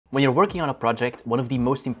When you're working on a project, one of the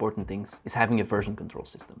most important things is having a version control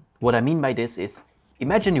system. What I mean by this is,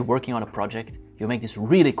 imagine you're working on a project, you make this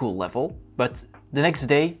really cool level, but the next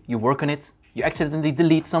day you work on it, you accidentally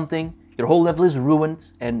delete something, your whole level is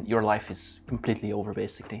ruined, and your life is completely over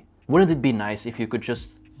basically. Wouldn't it be nice if you could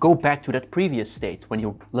just go back to that previous state when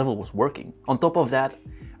your level was working? On top of that,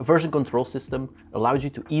 a version control system allows you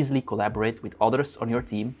to easily collaborate with others on your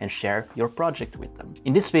team and share your project with them.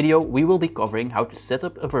 In this video, we will be covering how to set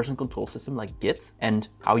up a version control system like Git and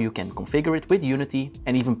how you can configure it with Unity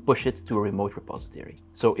and even push it to a remote repository.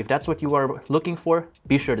 So if that's what you are looking for,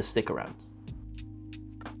 be sure to stick around.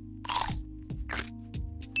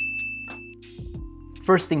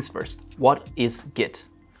 First things first, what is Git?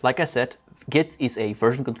 Like I said, Git is a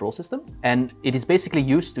version control system and it is basically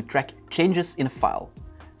used to track changes in a file.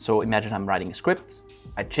 So imagine I'm writing a script,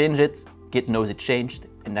 I change it, Git knows it changed,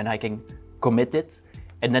 and then I can commit it,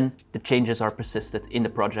 and then the changes are persisted in the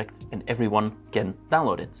project and everyone can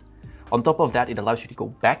download it. On top of that, it allows you to go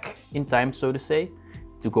back in time, so to say,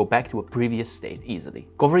 to go back to a previous state easily.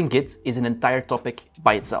 Covering Git is an entire topic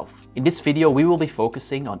by itself. In this video, we will be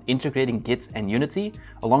focusing on integrating Git and Unity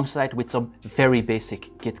alongside with some very basic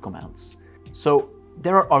Git commands. So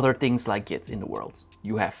there are other things like Git in the world.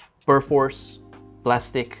 You have Perforce,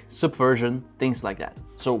 Plastic, Subversion, things like that.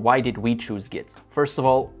 So why did we choose Git? First of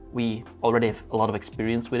all, we already have a lot of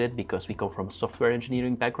experience with it because we come from a software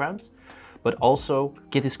engineering background, but also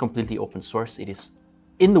Git is completely open source. It is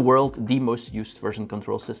in the world the most used version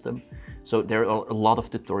control system. So there are a lot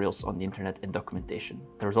of tutorials on the internet and documentation.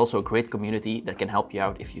 There's also a great community that can help you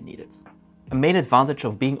out if you need it. A main advantage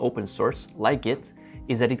of being open source like Git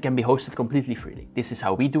is that it can be hosted completely freely. This is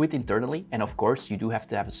how we do it internally, and of course you do have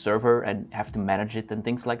to have a server and have to manage it and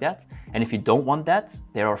things like that. And if you don't want that,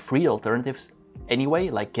 there are free alternatives anyway,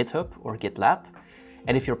 like GitHub or GitLab.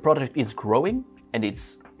 And if your product is growing and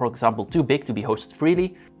it's, for example, too big to be hosted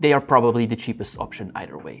freely, they are probably the cheapest option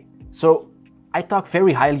either way. So I talk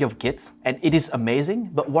very highly of Git and it is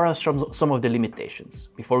amazing, but what are some of the limitations?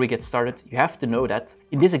 Before we get started, you have to know that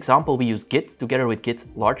in this example, we use Git together with Git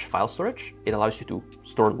large file storage. It allows you to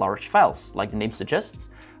store large files, like the name suggests.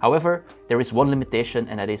 However, there is one limitation,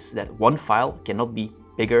 and that is that one file cannot be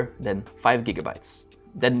bigger than 5 gigabytes.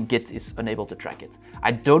 Then Git is unable to track it.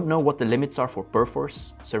 I don't know what the limits are for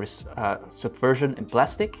Perforce, Subversion, and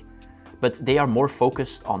Plastic, but they are more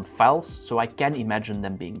focused on files, so I can imagine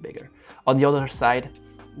them being bigger. On the other side,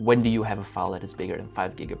 when do you have a file that is bigger than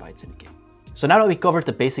 5 gigabytes in a game? So now that we covered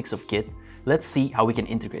the basics of Git, let's see how we can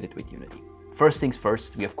integrate it with Unity. First things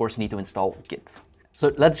first, we of course need to install Git.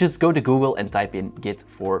 So let's just go to Google and type in Git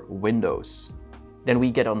for Windows. Then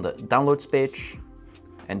we get on the downloads page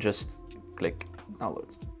and just click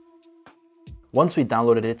download. Once we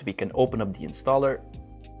downloaded it, we can open up the installer.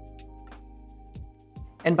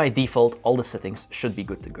 And by default, all the settings should be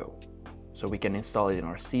good to go. So we can install it in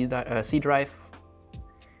our C drive.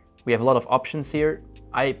 We have a lot of options here.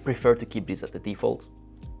 I prefer to keep these at the default.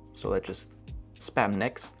 So let's just spam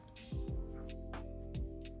next.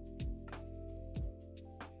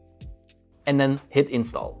 And then hit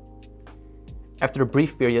install. After a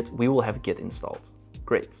brief period, we will have Git installed.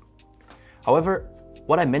 Great. However,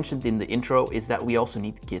 what I mentioned in the intro is that we also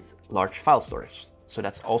need Git large file storage. So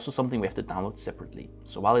that's also something we have to download separately.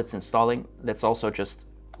 So while it's installing, let's also just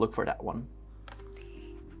look for that one.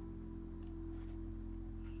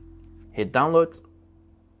 Hit download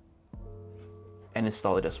and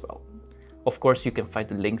install it as well. Of course, you can find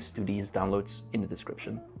the links to these downloads in the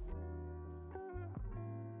description.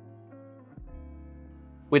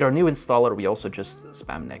 With our new installer, we also just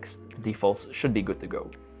spam next. The defaults should be good to go.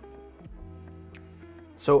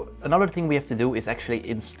 So another thing we have to do is actually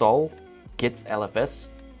install Git LFS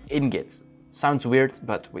in Git. Sounds weird,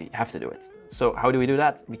 but we have to do it. So how do we do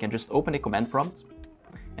that? We can just open a command prompt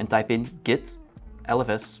and type in git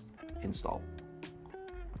LFS install.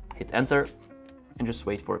 Hit enter and just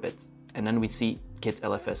wait for a bit. And then we see Git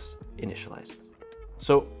LFS initialized.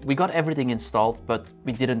 So we got everything installed, but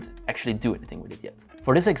we didn't actually do anything with it yet.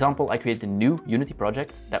 For this example, I created a new Unity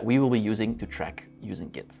project that we will be using to track using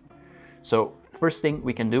Git. So first thing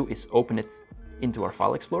we can do is open it into our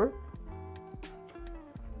file explorer.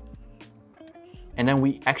 And then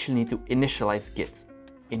we actually need to initialize Git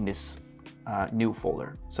in this new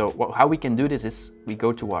folder. So how we can do this is we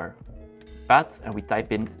go to our path and we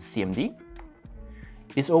type in cmd.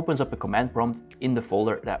 This opens up a command prompt in the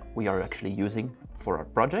folder that we are actually using for our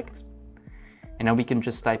project. And then we can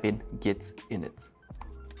just type in git init.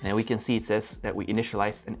 And then we can see it says that we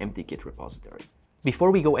initialized an empty Git repository.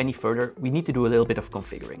 Before we go any further, we need to do a little bit of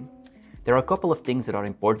configuring. There are a couple of things that are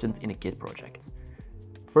important in a Git project.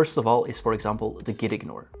 First of all is, for example, the git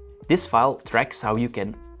ignore. This file tracks how you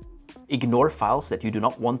can ignore files that you do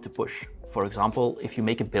not want to push. For example, if you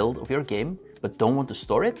make a build of your game but don't want to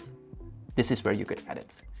store it, this is where you can add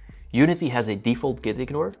it. Unity has a default git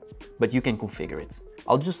ignore, but you can configure it.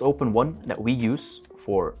 I'll just open one that we use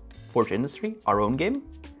for Forge Industry, our own game,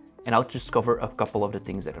 and I'll just cover a couple of the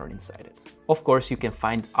things that are inside it. Of course, you can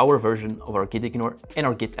find our version of our git ignore and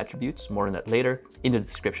our git attributes, more on that later, in the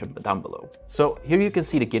description down below. So here you can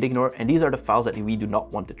see the git ignore, and these are the files that we do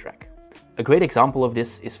not want to track. A great example of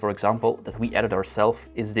this is, for example, that we added ourselves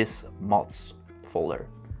is this mods folder.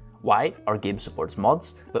 Why? Our game supports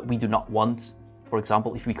mods, but we do not want, for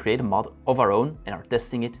example, if we create a mod of our own and are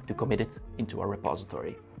testing it, to commit it into our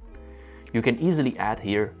repository. You can easily add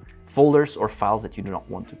here folders or files that you do not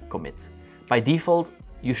want to commit. By default,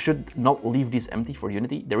 you should not leave this empty for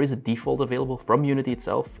Unity. There is a default available from Unity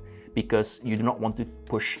itself because you do not want to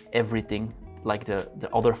push everything like the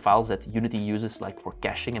other files that Unity uses, like for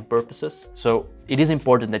caching and purposes. So it is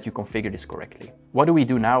important that you configure this correctly. What do we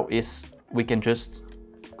do now is we can just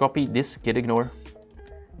copy this git ignore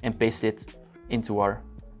and paste it into our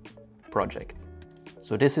project.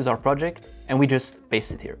 So this is our project and we just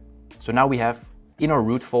paste it here. So now we have in our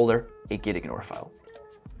root folder a git ignore file.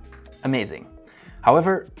 Amazing.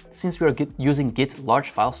 However, since we are using Git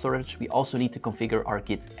large file storage, we also need to configure our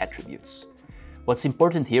Git attributes. What's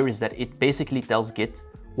important here is that it basically tells Git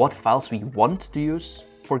what files we want to use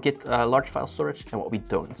for Git large file storage and what we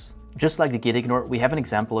don't. Just like the git ignore, we have an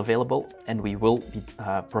example available and we will be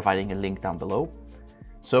providing a link down below.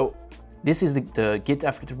 So this is the Git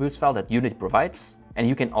attributes file that Unity provides, and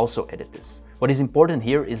you can also edit this. What is important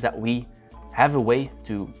here is that we have a way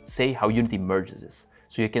to say how Unity merges this.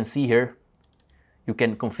 So you can see here, you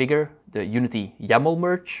can configure the Unity YAML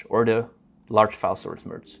merge or the large file storage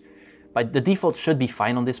merge. But the default should be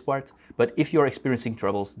fine on this part, but if you're experiencing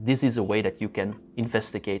troubles, this is a way that you can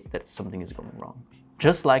investigate that something is going wrong.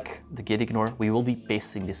 Just like the git ignore, we will be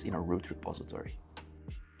pasting this in our root repository.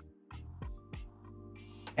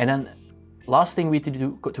 And then last thing we need to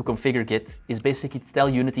do to configure Git is basically to tell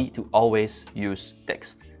Unity to always use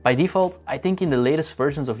text. By default, I think in the latest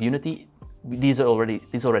versions of Unity, this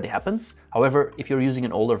already happens. However, if you're using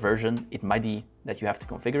an older version, it might be that you have to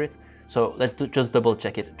configure it. So let's just double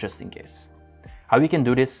check it just in case. How you can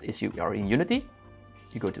do this is you are in Unity,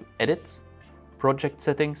 you go to Edit, Project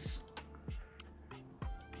Settings.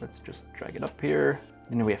 Let's just drag it up here.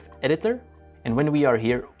 Then we have Editor. And when we are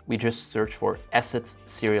here, we just search for Asset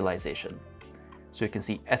Serialization. So you can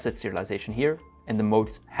see Asset Serialization here, and the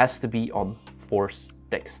mode has to be on Force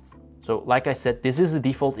Text. So like I said, this is the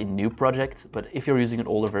default in new projects, but if you're using an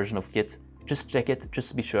older version of Git, just check it just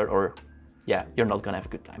to be sure, or yeah, you're not gonna have a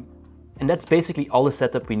good time. And that's basically all the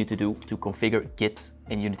setup we need to do to configure Git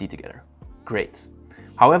and Unity together. Great.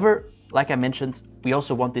 However, like I mentioned, we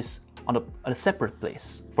also want this on a separate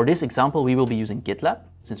place. For this example, we will be using GitLab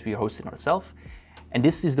since we are hosting ourselves. And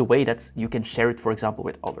this is the way that you can share it, for example,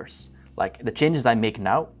 with others. Like the changes I make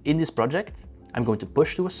now in this project, I'm going to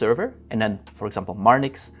push to a server. And then, for example,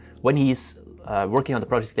 Marnix, when he's working on the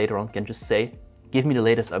project later on, can just say, give me the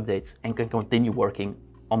latest updates and can continue working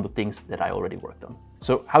on the things that I already worked on.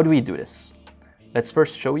 So how do we do this? Let's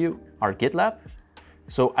first show you our GitLab.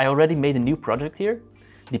 So I already made a new project here.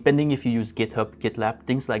 Depending if you use GitHub, GitLab,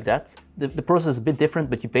 things like that. The process is a bit different,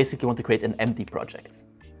 but you basically want to create an empty project.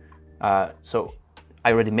 So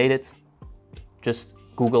I already made it. Just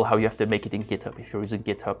Google how you have to make it in GitHub if you're using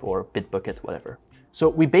GitHub or Bitbucket, whatever. So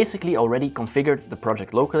we basically already configured the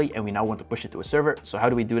project locally and we now want to push it to a server. So how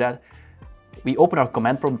do we do that? We open our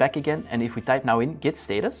command prompt back again, and if we type now in git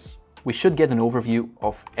status, we should get an overview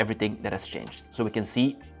of everything that has changed. So we can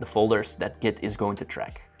see the folders that Git is going to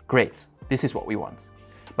track. Great, this is what we want.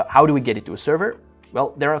 But how do we get it to a server?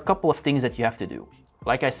 Well, there are a couple of things that you have to do.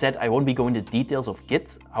 Like I said, I won't be going into details of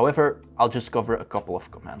Git. However, I'll just cover a couple of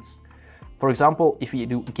commands. For example, if we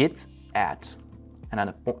do git add and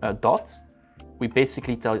then a dot, we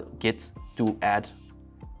basically tell Git to add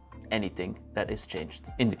anything that is changed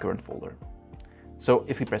in the current folder. So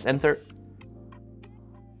if we press enter,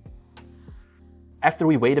 after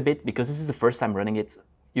we wait a bit, because this is the first time running it,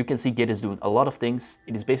 you can see Git is doing a lot of things.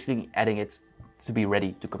 It is basically adding it to be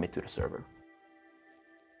ready to commit to the server.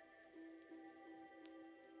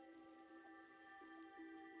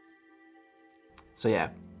 So yeah,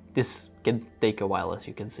 this can take a while, as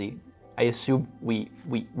you can see. I assume we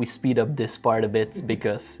speed up this part a bit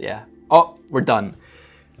because yeah. Oh, we're done.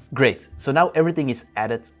 Great. So now everything is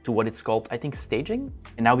added to what it's called, I think, staging,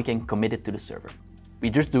 and now we can commit it to the server.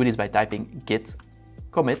 We just do this by typing git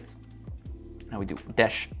commit. Now we do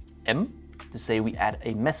 -m to say we add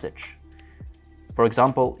a message. For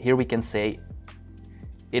example, here we can say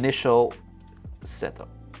initial setup.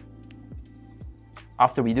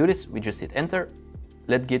 After we do this, we just hit enter,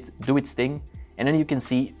 let Git do its thing, and then you can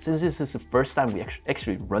see, since this is the first time we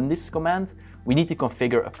actually run this command, we need to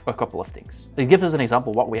configure a couple of things. It gives us an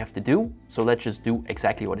example of what we have to do, so let's just do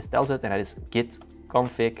exactly what it tells us, and that is git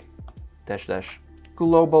config --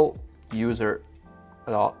 global user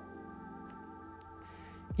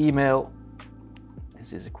email.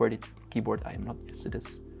 This is a QWERTY keyboard, I am not used to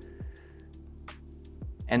this.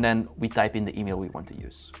 And then we type in the email we want to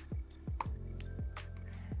use.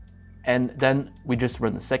 And then we just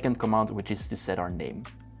run the second command, which is to set our name.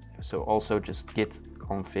 So also just git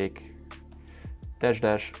config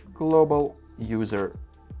 -- global user,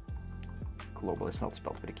 global is not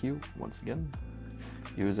spelled with a Q, once again,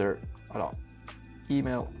 user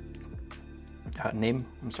email, name,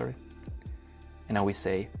 I'm sorry. And now we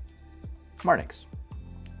say Marnix,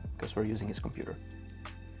 because we're using his computer.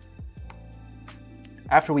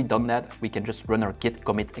 After we've done that, we can just run our git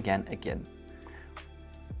commit again.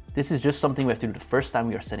 This is just something we have to do the first time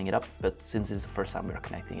we are setting it up, but since it's the first time we are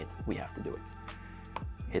connecting it, we have to do it.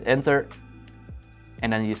 Hit enter,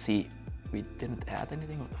 and then you see we didn't add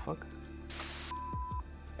anything, what the fuck?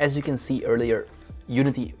 As you can see earlier,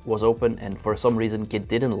 Unity was open, and for some reason Git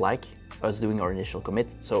didn't like us doing our initial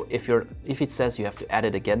commit. So if it says you have to add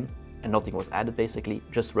it again, and nothing was added basically,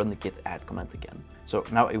 just run the git add command again. So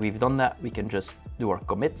now if we've done that, we can just do our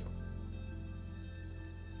commit,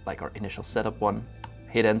 like our initial setup one,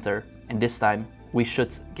 hit enter, and this time we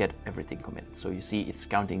should get everything committed. So you see it's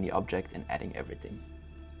counting the object and adding everything.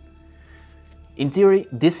 In theory,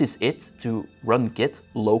 this is it to run Git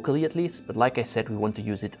locally at least, but like I said, we want to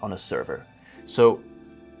use it on a server. So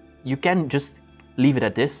you can just leave it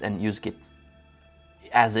at this and use Git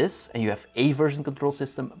as is, and you have a version control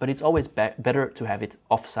system, but it's always better to have it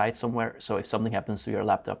offsite somewhere, so if something happens to your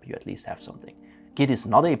laptop, you at least have something. Git is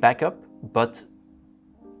not a backup, but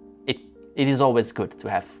it is always good to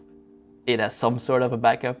have it as some sort of a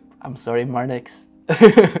backup. I'm sorry, Marnix.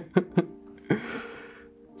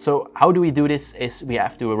 So how do we do this is we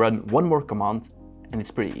have to run one more command, and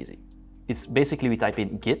it's pretty easy. It's basically we type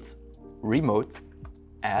in git remote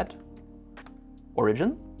add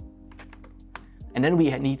origin, and then we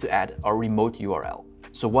need to add our remote URL.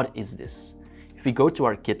 So what is this? If we go to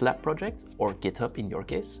our GitLab project, or GitHub in your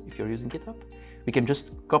case, if you're using GitHub, we can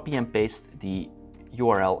just copy and paste the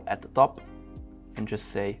URL at the top and just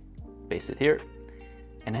say, paste it here,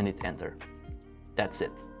 and then hit enter. That's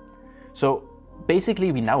it. So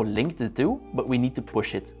basically we now link the two, but we need to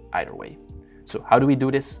push it either way. So how do we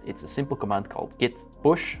do this? It's a simple command called git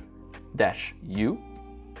push -u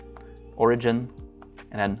origin,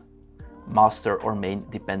 and then master or main,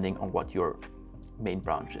 depending on what your main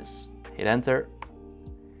branch is. Hit enter.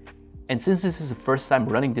 And since this is the first time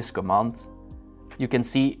running this command, you can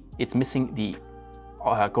see it's missing the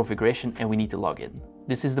configuration, and we need to log in.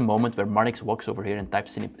 This is the moment where Marnix walks over here and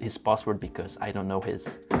types in his password because I don't know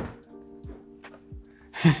his.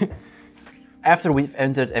 After we've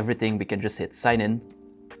entered everything, we can just hit sign in,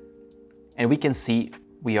 and we can see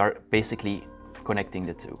we are basically connecting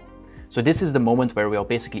the two. So this is the moment where we are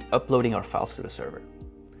basically uploading our files to the server.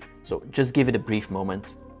 So just give it a brief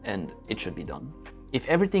moment and it should be done. If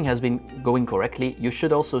everything has been going correctly, you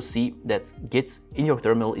should also see that Git in your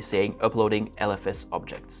terminal is saying uploading LFS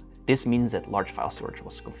objects. This means that large file storage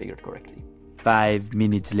was configured correctly. 5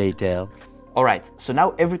 minutes later. All right, so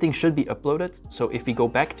now everything should be uploaded. So if we go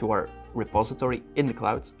back to our repository in the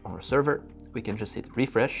cloud on our server, we can just hit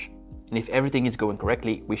refresh. And if everything is going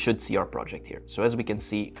correctly, we should see our project here. So as we can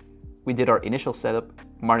see, we did our initial setup,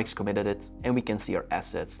 Marnix committed it, and we can see our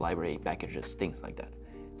assets, library, packages, things like that.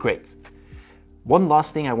 Great. One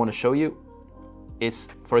last thing I want to show you is,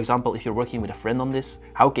 for example, if you're working with a friend on this,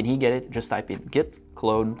 how can he get it? Just type in git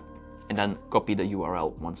clone and then copy the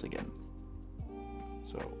URL once again.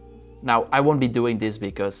 So now I won't be doing this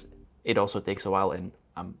because it also takes a while and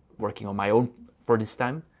I'm working on my own for this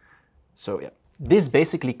time. So yeah, this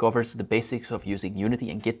basically covers the basics of using Unity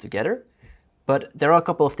and Git together, but there are a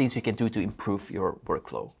couple of things you can do to improve your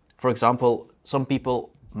workflow. For example, some people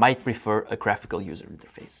might prefer a graphical user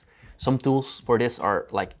interface. Some tools for this are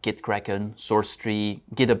like Git Kraken, SourceTree,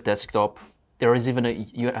 GitHub Desktop. There is even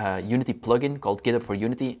a Unity plugin called GitHub for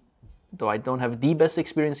Unity. Though I don't have the best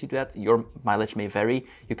experience with that, your mileage may vary,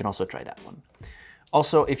 you can also try that one.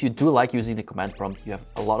 Also, if you do like using the command prompt, you have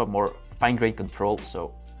a lot of more fine-grained control,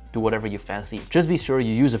 so do whatever you fancy. Just be sure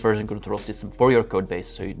you use a version control system for your code base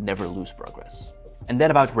so you never lose progress. And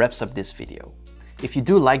that about wraps up this video. If you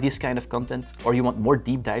do like this kind of content, or you want more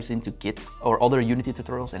deep dives into Git or other Unity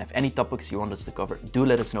tutorials and have any topics you want us to cover, do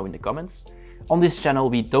let us know in the comments. On this channel,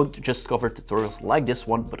 we don't just cover tutorials like this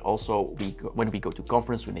one, but also when we go to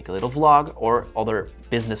conference, we make a little vlog or other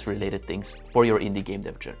business related things for your indie game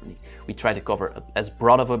dev journey. We try to cover as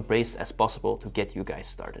broad of a base as possible to get you guys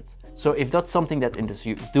started. So if that's something that interests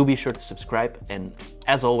you, do be sure to subscribe. And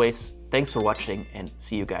as always, thanks for watching and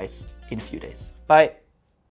see you guys in a few days. Bye.